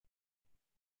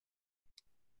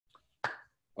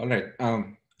All right.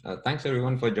 Thanks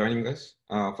everyone for joining us.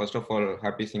 First of all,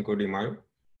 happy Cinco de Mayo.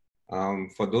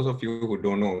 For those of you who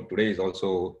don't know, today is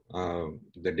also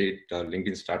the date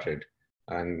LinkedIn started.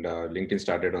 And LinkedIn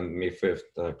started on May 5th,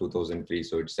 2003.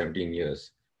 So it's 17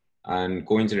 years. And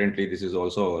coincidentally, this is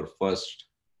also our first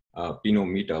Pinot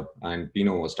meetup, and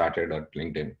Pinot was started at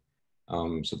LinkedIn.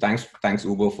 So thanks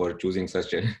Uber for choosing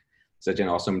such a such an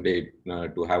awesome day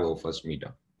to have our first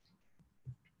meetup.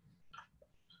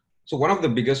 So one of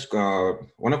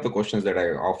the questions that I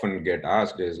often get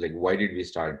asked is like, why did we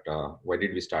start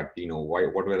Pinot?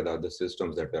 What were the other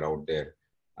systems that were out there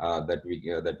that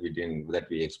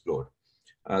we explored?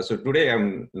 So today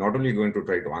I'm not only going to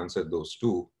try to answer those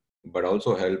two, but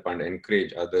also help and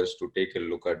encourage others to take a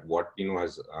look at what Pinot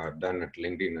has done at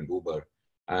LinkedIn and Uber,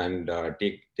 and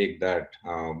take that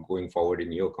going forward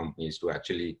in your companies to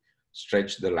actually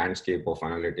stretch the landscape of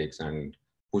analytics and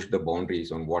push the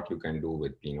boundaries on what you can do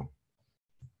with Pinot.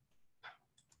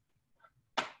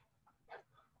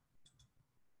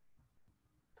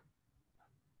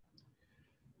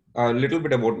 A little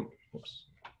bit about, oops.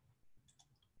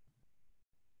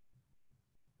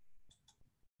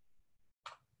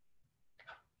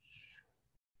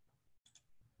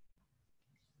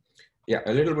 Yeah,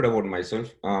 a little bit about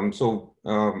myself.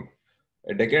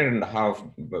 A decade and a half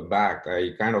back,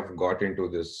 I kind of got into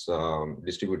this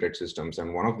distributed systems.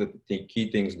 And one of the key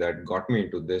things that got me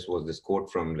into this was this quote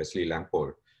from Leslie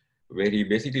Lamport, where he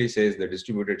basically says the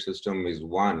distributed system is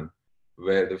one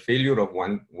where the failure of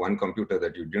one computer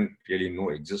that you didn't really know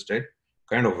existed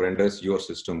kind of renders your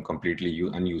system completely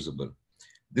unusable.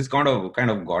 This kind of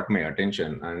got my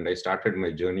attention, and I started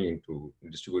my journey into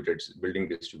building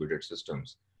distributed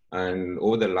systems. And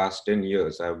over the last 10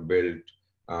 years, I've built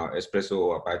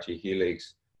Espresso, Apache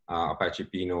Helix, Apache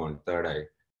Pinot, and Third Eye.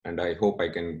 And I hope I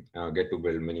can get to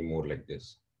build many more like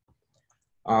this.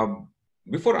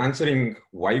 Before answering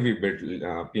why we built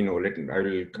Pinot, I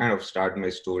will kind of start my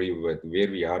story with where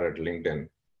we are at LinkedIn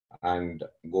and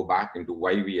go back into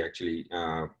why we actually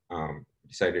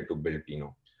decided to build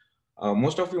Pinot.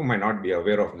 Most of you might not be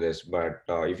aware of this, but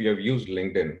if you have used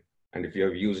LinkedIn and if you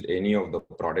have used any of the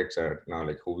products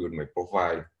like Who Viewed My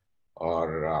Profile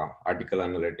or Article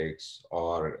Analytics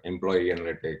or Employee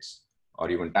Analytics or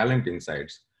even Talent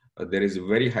Insights, there is a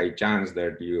very high chance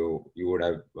that you would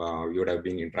have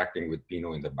been interacting with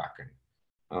Pinot in the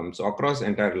backend. So across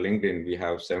entire LinkedIn, we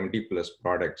have 70 plus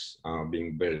products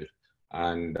being built.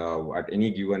 And at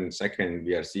any given second,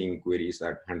 we are seeing queries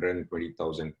at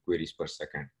 120,000 queries per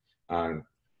second.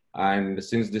 And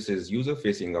since this is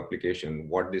user-facing application,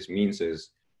 what this means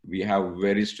is we have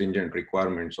very stringent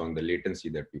requirements on the latency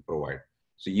that we provide.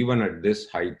 So even at this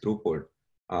high throughput,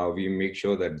 we make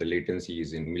sure that the latency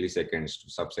is in milliseconds to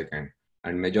subsecond,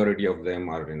 and majority of them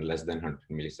are in less than 100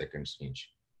 milliseconds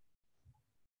range.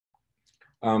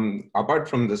 Apart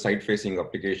from the site-facing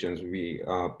applications,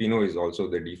 Pinot is also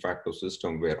the de facto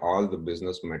system where all the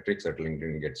business metrics at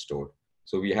LinkedIn get stored.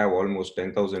 So we have almost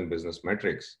 10,000 business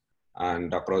metrics,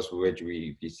 and across which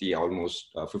we see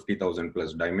almost 50,000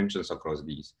 plus dimensions across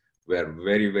these. We're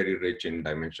very, very rich in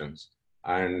dimensions.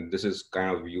 And this is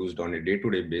kind of used on a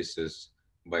day-to-day basis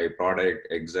by product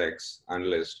execs,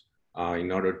 analysts,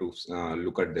 in order to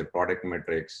look at their product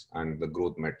metrics and the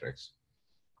growth metrics.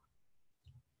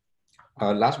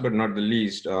 Last but not the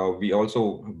least, we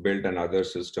also built another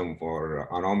system for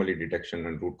anomaly detection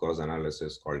and root cause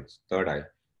analysis called Third Eye.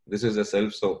 This is a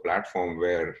self-serve platform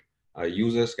where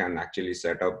users can actually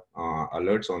set up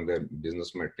alerts on their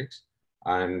business metrics,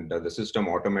 and the system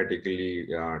automatically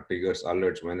triggers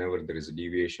alerts whenever there is a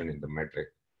deviation in the metric.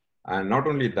 And not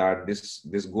only that,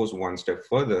 this goes one step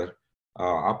further.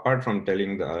 Apart from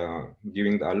giving the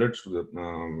alerts to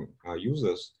the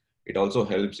users, it also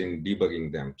helps in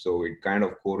debugging them. So it kind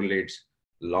of correlates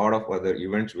a lot of other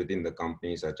events within the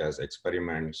company, such as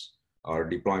experiments or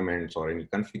deployments or any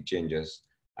config changes.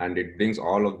 And it brings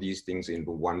all of these things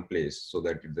into one place so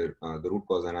that the root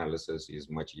cause analysis is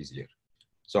much easier.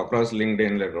 So across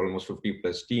LinkedIn, there are almost 50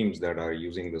 plus teams that are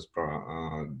using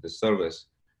this service.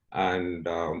 And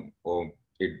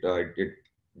it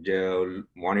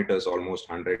monitors almost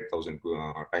 100,000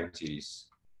 time series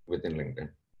within LinkedIn.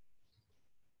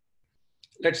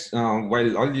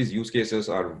 While all these use cases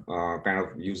are kind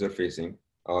of user facing,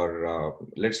 or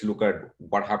let's look at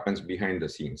what happens behind the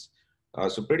scenes.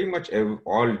 So pretty much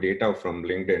all data from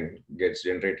LinkedIn gets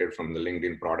generated from the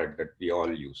LinkedIn product that we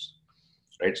all use,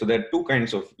 right? So there are two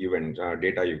kinds of event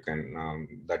data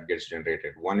that gets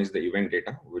generated. One is the event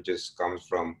data, which comes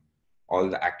from all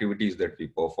the activities that we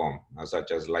perform,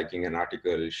 such as liking an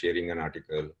article, sharing an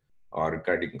article, or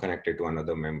getting connected to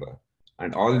another member.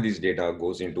 And all these data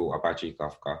goes into Apache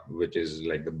Kafka, which is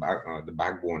like the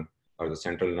backbone or the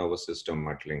central nervous system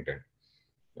at LinkedIn.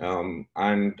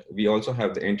 And we also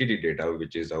have the entity data,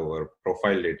 which is our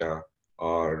profile data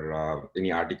or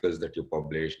any articles that you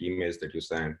publish, emails that you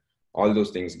send. All those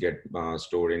things get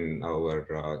stored in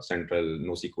our central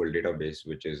NoSQL database,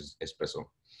 which is Espresso.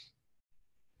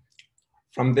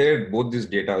 From there, both this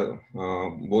data,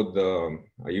 both the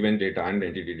event data and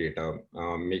entity data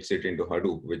makes it into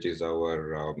Hadoop, which is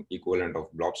our equivalent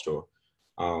of blob store,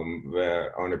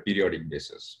 where on a periodic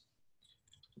basis.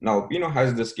 Now, Pinot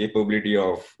has this capability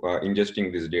of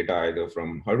ingesting this data either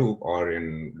from Hadoop or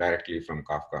directly from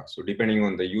Kafka. So depending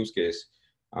on the use case,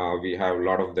 we have a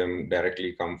lot of them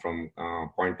directly come from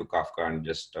point to Kafka and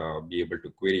just be able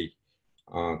to query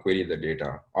the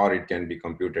data, or it can be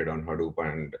computed on Hadoop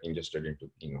and ingested into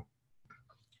Pinot.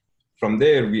 From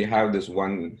there, we have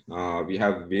we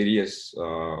have various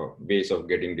ways of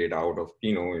getting data out of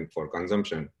Pinot for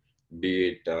consumption,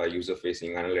 be it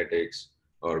user-facing analytics,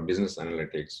 or business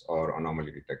analytics, or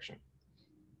anomaly detection.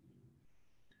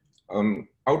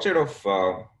 Outside of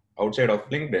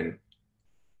LinkedIn,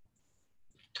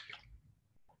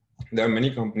 there are many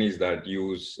companies that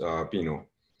use Pinot,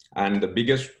 and the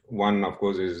biggest one, of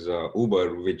course, is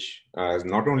Uber, which has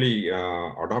not only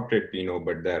adopted Pinot,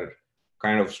 but they're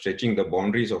kind of stretching the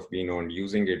boundaries of Pinot and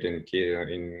using it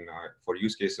for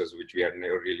use cases which we had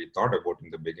never really thought about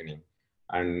in the beginning.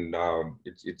 And the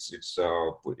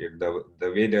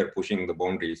way they're pushing the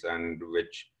boundaries, and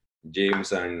which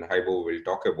James and Haibo will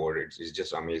talk about, it's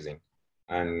just amazing.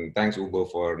 And thanks Uber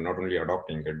for not only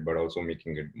adopting it, but also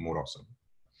making it more awesome.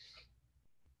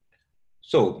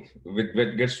 So with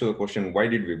gets to the question, why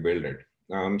did we build it?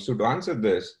 So to answer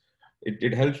this,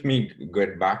 it helps me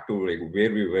get back to like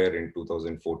where we were in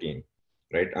 2014,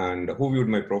 right? And who viewed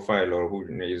my profile, or who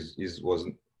was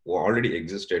already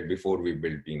existed before we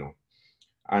built Pinot.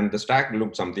 And the stack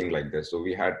looked something like this. So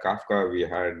we had Kafka, we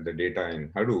had the data in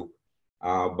Hadoop,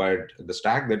 but the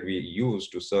stack that we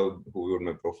used to serve who viewed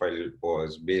my profile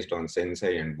was based on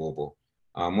Sensei and Bobo.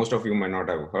 Most of you might not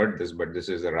have heard this, but this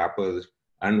is a wrapper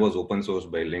and was open sourced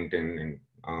by LinkedIn in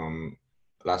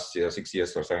last year, 6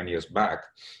 years or 7 years back.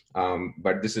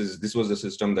 But this was the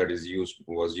system that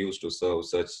was used to serve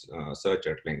search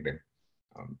at LinkedIn.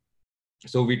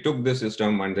 So we took the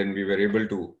system, and then we were able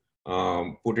to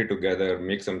put it together,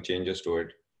 make some changes to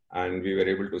it, and we were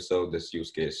able to serve this use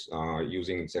case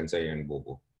using Sensei and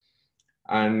Bobo.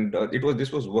 And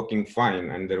this was working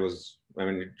fine, and it was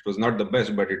not the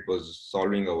best, but it was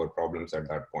solving our problems at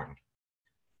that point.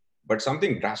 But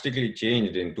something drastically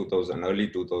changed in early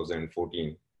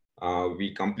 2014.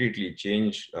 We completely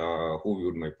changed who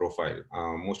viewed my profile.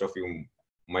 Most of you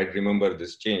might remember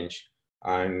this change.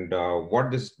 And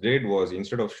what this did was,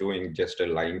 instead of showing just a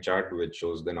line chart which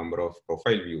shows the number of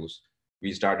profile views,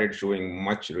 we started showing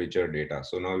much richer data.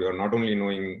 So now you're not only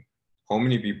knowing how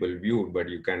many people viewed, but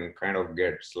you can kind of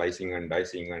get slicing and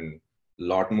dicing and a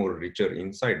lot more richer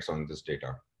insights on this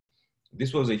data.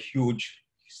 This was a huge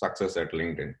success at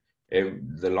LinkedIn.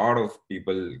 A lot of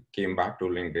people came back to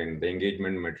LinkedIn. The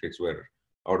engagement metrics were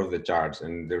out of the charts,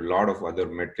 and there are a lot of other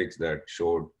metrics that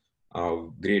showed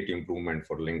great improvement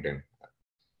for LinkedIn.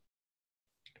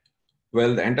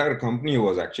 Well, the entire company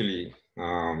was actually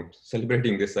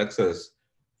celebrating this success.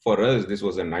 For us, this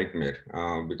was a nightmare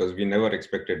because we never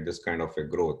expected this kind of a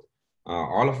growth.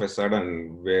 All of a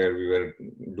sudden, where we were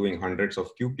doing hundreds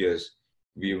of QPS,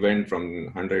 we went from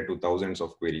 100 to thousands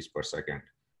of queries per second.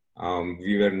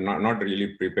 We were not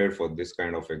really prepared for this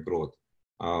kind of a growth.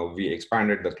 We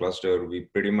expanded the cluster. We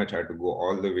pretty much had to go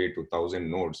all the way to 1,000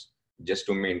 nodes just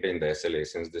to maintain the SLA,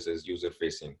 since this is user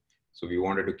facing. So we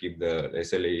wanted to keep the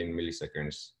SLA in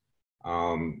milliseconds.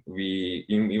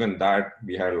 Even that,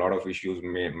 we had a lot of issues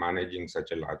managing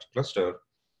such a large cluster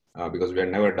because we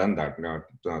had never done that.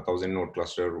 1,000 node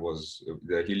cluster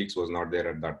the Helix was not there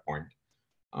at that point.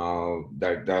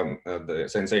 The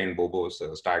Sensei and Bobo's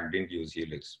stack didn't use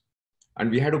Helix. And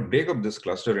we had to break up this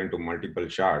cluster into multiple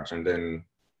shards, and then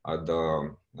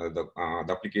the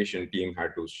application team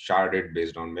had to shard it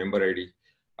based on member ID.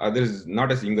 There's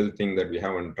not a single thing that we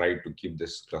haven't tried to keep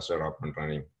this cluster up and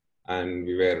running. And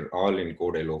we were all in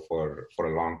code hello for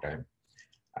a long time.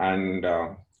 And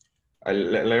I'll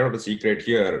let out a secret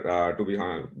here. To be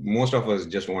honest, most of us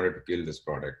just wanted to kill this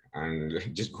product and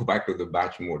just go back to the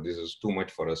batch mode. This is too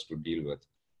much for us to deal with.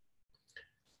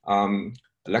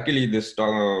 Luckily,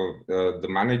 the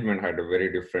management had a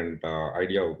very different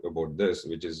idea about this,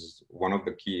 which is one of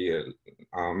the key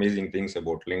amazing things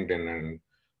about LinkedIn. And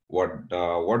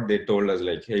what they told us,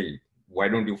 like, hey, why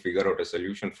don't you figure out a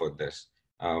solution for this?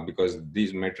 because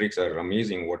these metrics are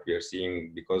amazing what we are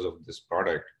seeing because of this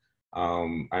product.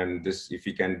 And this, if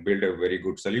we can build a very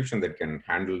good solution that can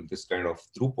handle this kind of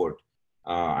throughput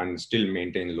and still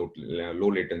maintain low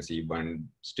latency and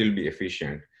still be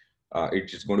efficient,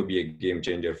 it is going to be a game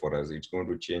changer for us. It's going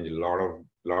to change a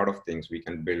lot of things. We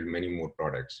can build many more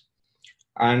products.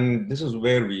 And this is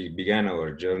where we began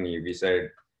our journey. We said,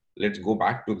 let's go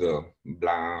back to the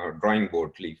drawing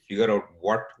board, like figure out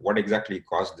what exactly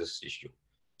caused this issue,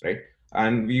 right?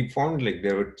 And we found like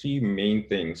there were three main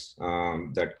things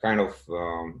that kind of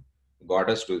got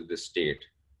us to this state.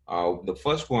 The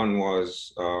first one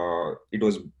was,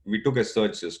 we took a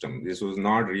search system. This was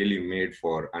not really made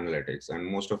for analytics. And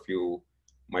most of you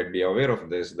might be aware of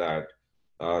this, that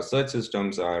search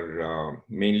systems are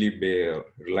mainly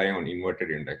rely on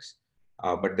inverted index.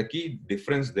 But the key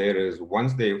difference there is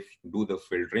once they do the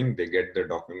filtering, they get the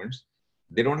documents.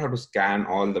 They don't have to scan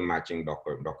all the matching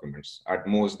documents. At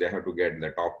most, they have to get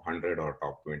the top 100 or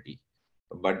top 20.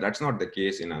 But that's not the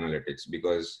case in analytics,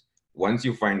 because once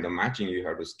you find the matching, you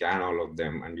have to scan all of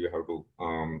them, and you have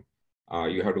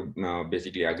to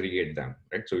basically aggregate them,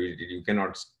 right? So you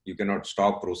cannot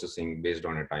stop processing based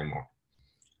on a timeout.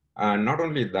 And not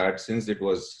only that, since it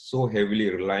was so heavily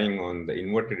relying on the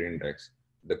inverted index,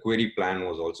 the query plan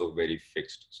was also very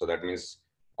fixed. So that means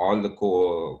all the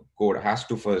code has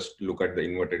to first look at the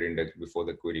inverted index before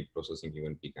the query processing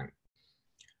even began.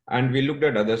 And we looked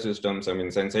at other systems. I mean,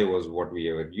 Sensei was what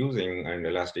we were using, and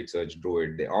Elasticsearch,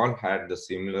 Druid, they all had the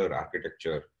similar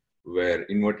architecture where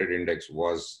inverted index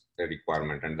was a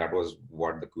requirement. And that was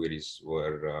what the queries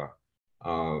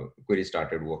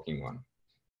started working on.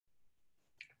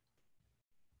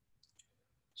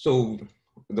 So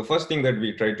the first thing that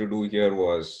we tried to do here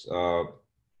was,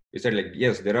 we said like,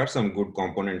 yes, there are some good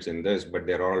components in this, but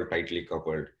they're all tightly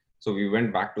coupled. So we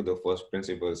went back to the first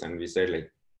principles and we said like,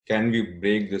 can we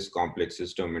break this complex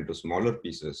system into smaller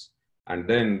pieces and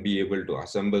then be able to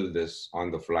assemble this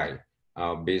on the fly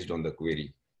based on the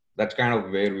query? That's kind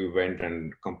of where we went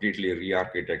and completely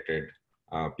re-architected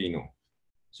Pinot.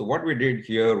 So what we did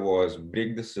here was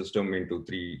break the system into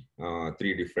three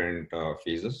different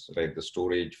phases, right? The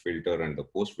storage, filter, and the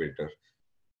post filter.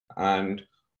 And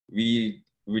we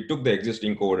took the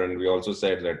existing code and we also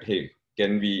said that, hey,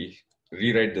 can we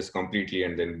rewrite this completely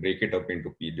and then break it up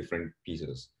into different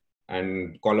pieces?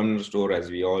 And columnar store, as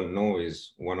we all know,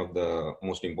 is one of the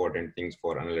most important things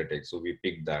for analytics. So we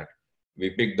picked that.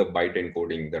 We picked the byte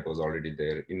encoding that was already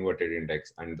there, inverted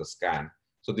index, and the scan.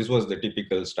 So this was the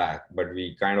typical stack, but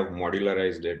we kind of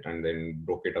modularized it and then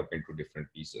broke it up into different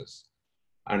pieces.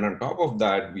 And on top of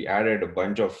that, we added a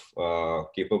bunch of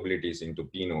capabilities into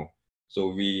Pinot. So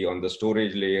on the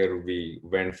storage layer, we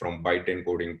went from byte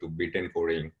encoding to bit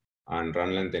encoding and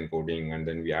run length encoding. And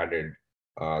then we added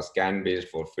scan based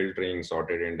for filtering,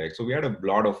 sorted index. So we had a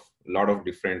lot of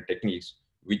different techniques,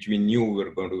 which we knew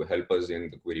were going to help us in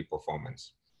the query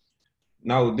performance.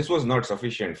 Now, this was not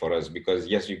sufficient for us because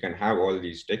yes, you can have all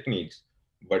these techniques,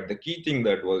 but the key thing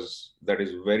that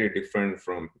is very different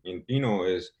from in Pinot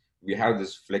is we have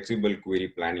this flexible query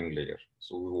planning layer.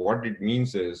 So what it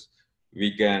means is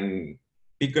we can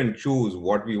pick and choose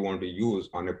what we want to use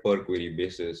on a per query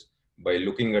basis by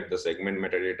looking at the segment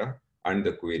metadata and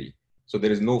the query. So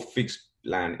there is no fixed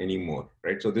plan anymore,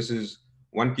 right? So this is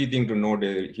one key thing to note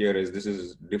here is this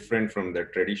is different from the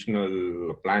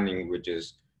traditional planning, which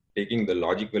is taking the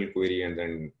logical query and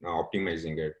then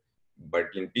optimizing it. But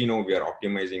in Pinot, we are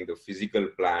optimizing the physical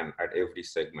plan at every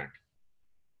segment.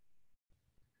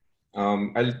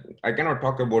 I cannot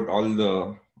talk about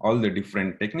all the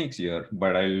different techniques here,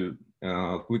 but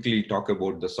I'll quickly talk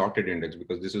about the sorted index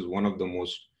because this is one of the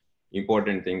most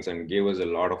important things and gave us a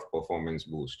lot of performance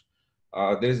boost.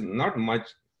 There's not much,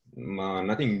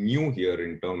 nothing new here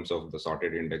in terms of the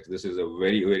sorted index. This is a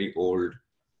very, very old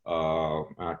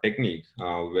technique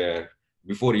where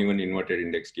before even inverted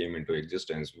index came into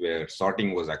existence, where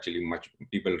sorting was actually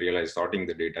people realized sorting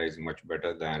the data is much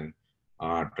better than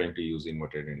trying to use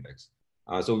inverted index.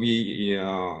 So we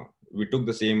took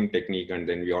the same technique and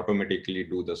then we automatically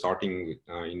do the sorting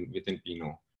within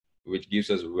Pinot, which gives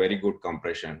us very good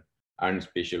compression and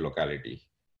spatial locality.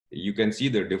 You can see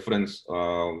the difference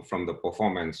from the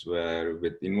performance where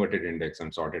with inverted index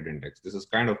and sorted index. This is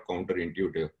kind of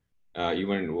counterintuitive.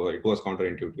 Even it was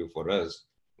counterintuitive for us,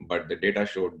 but the data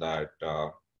showed that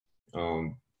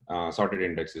sorted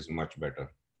index is much better.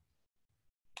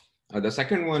 The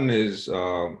second one is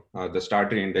the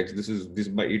starter index. This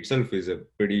by itself is a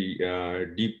pretty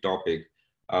deep topic,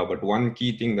 but one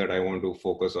key thing that I want to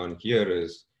focus on here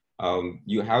is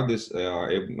you have this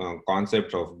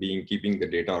concept of keeping the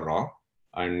data raw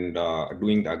and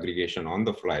doing the aggregation on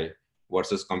the fly,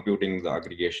 versus computing the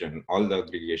aggregation, all the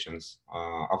aggregations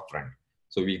upfront.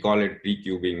 So we call it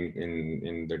pre-cubing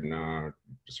in the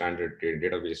standard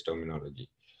database terminology.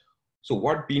 So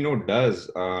what Pinot does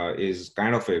is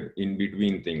kind of a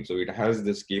in-between thing. So it has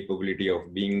this capability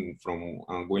of being from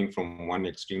going from one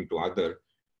extreme to other,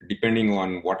 depending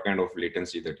on what kind of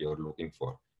latency that you're looking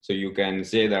for. So you can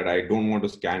say that I don't want to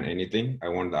scan anything. I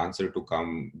want the answer to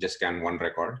come, just scan one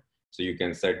record. So you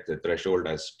can set the threshold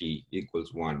as t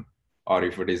equals 1. Or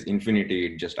if it is infinity,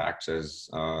 it just acts as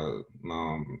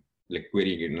like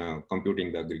querying,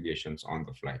 computing the aggregations on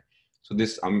the fly. So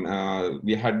this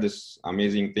we had this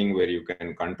amazing thing where you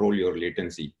can control your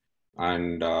latency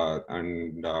and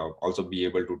also be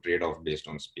able to trade off based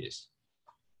on space.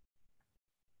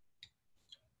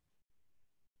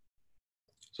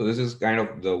 So this is kind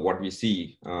of the what we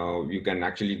see. You can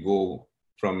actually go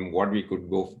from what we could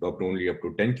go up only up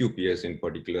to 10 QPS in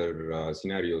particular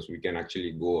scenarios. We can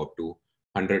actually go up to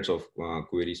hundreds of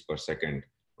queries per second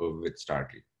with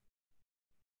Startree.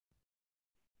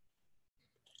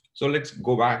 So let's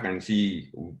go back and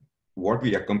see what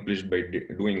we accomplished by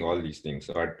doing all these things.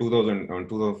 So at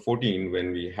 2014,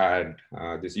 when we had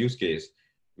this use case,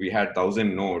 we had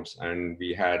 1,000 nodes and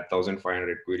we had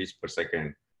 1,500 queries per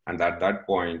second. And at that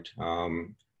point,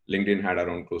 LinkedIn had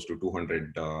around close to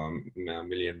 200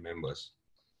 million members.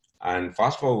 And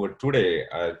fast forward today,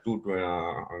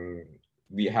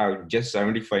 we have just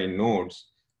 75 nodes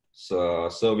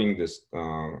serving this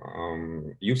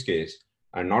use case.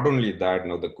 And not only that,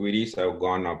 now the queries have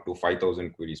gone up to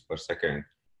 5,000 queries per second.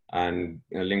 And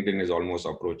LinkedIn is almost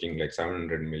approaching like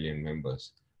 700 million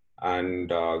members. And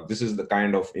this is the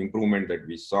kind of improvement that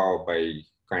we saw by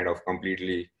kind of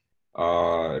completely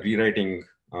rewriting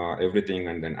everything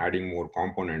and then adding more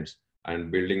components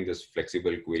and building this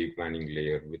flexible query planning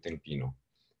layer within Pinot,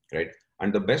 right?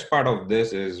 And the best part of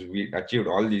this is we achieved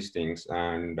all these things,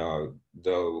 and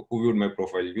the Who Viewed My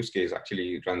Profile use case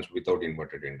actually runs without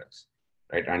inverted index,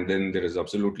 right? And then there is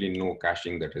absolutely no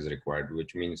caching that is required,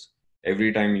 which means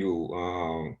every time you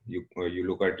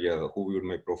look at your Who Viewed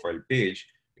My Profile page,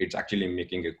 it's actually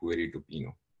making a query to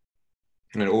Pinot.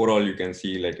 And overall, you can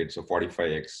see like it's a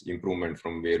 45x improvement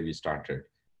from where we started.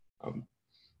 At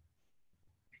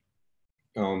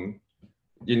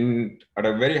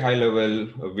a very high level,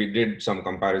 we did some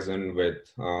comparison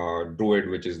with Druid,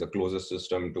 which is the closest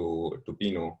system to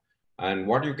Pinot. And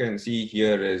what you can see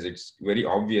here is it's very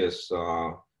obvious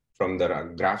from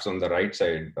the graphs on the right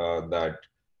side that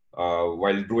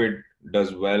while Druid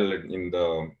does well in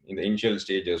the initial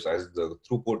stages, as the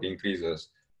throughput increases,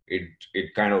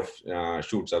 it kind of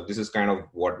shoots up. This is kind of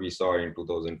what we saw in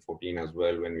 2014 as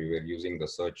well when we were using the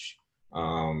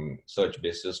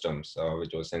search-based systems,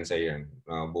 which was Sensei and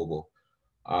Bobo.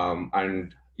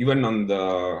 And even on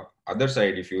the other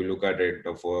side, if you look at it,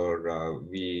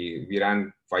 we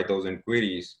ran 5,000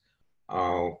 queries,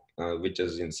 which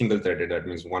is in single-threaded. That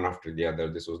means one after the other.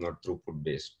 This was not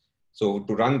throughput-based. So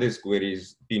to run these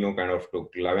queries, Pinot kind of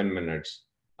took 11 minutes,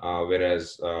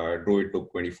 whereas Druid took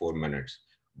 24 minutes.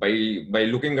 By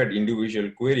looking at individual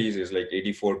queries, is like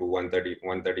 84 to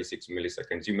 136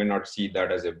 milliseconds. You may not see that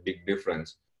as a big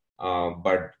difference,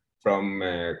 but from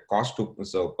a cost to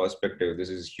serve perspective, this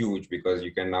is huge because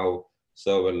you can now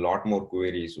serve a lot more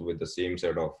queries with the same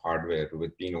set of hardware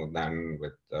with Pinot than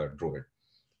with Druid.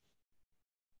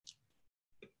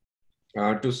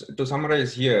 To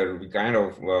summarize here, we kind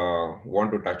of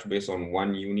want to touch base on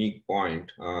one unique point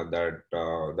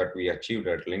that we achieved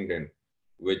at LinkedIn,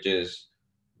 which is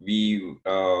we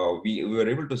were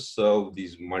able to serve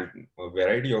these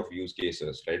variety of use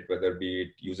cases, right? Whether be it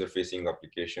user-facing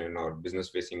application or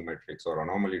business-facing metrics or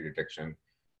anomaly detection,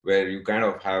 where you kind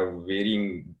of have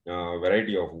varying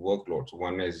variety of workloads.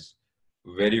 One is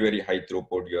very, very high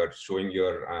throughput. You're showing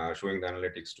the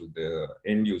analytics to the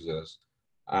end users.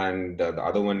 And the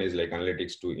other one is like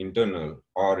analytics to internal,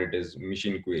 or it is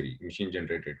machine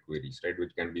generated queries, right?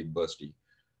 Which can be bursty.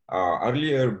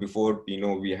 Earlier, before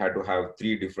Pinot, we had to have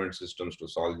 3 different systems to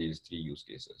solve these 3 use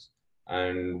cases.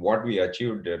 And what we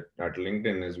achieved at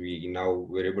LinkedIn is we now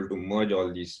were able to merge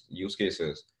all these use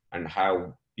cases and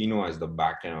have Pinot as the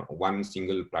backend, one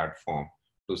single platform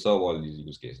to serve all these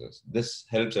use cases. This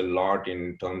helps a lot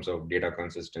in terms of data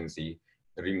consistency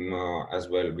as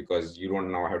well, because you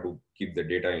don't now have to keep the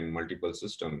data in multiple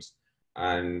systems.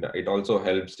 And it also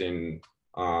helps in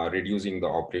reducing the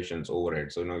operations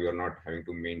overhead. So now you're not having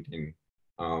to maintain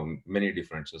many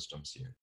different systems here.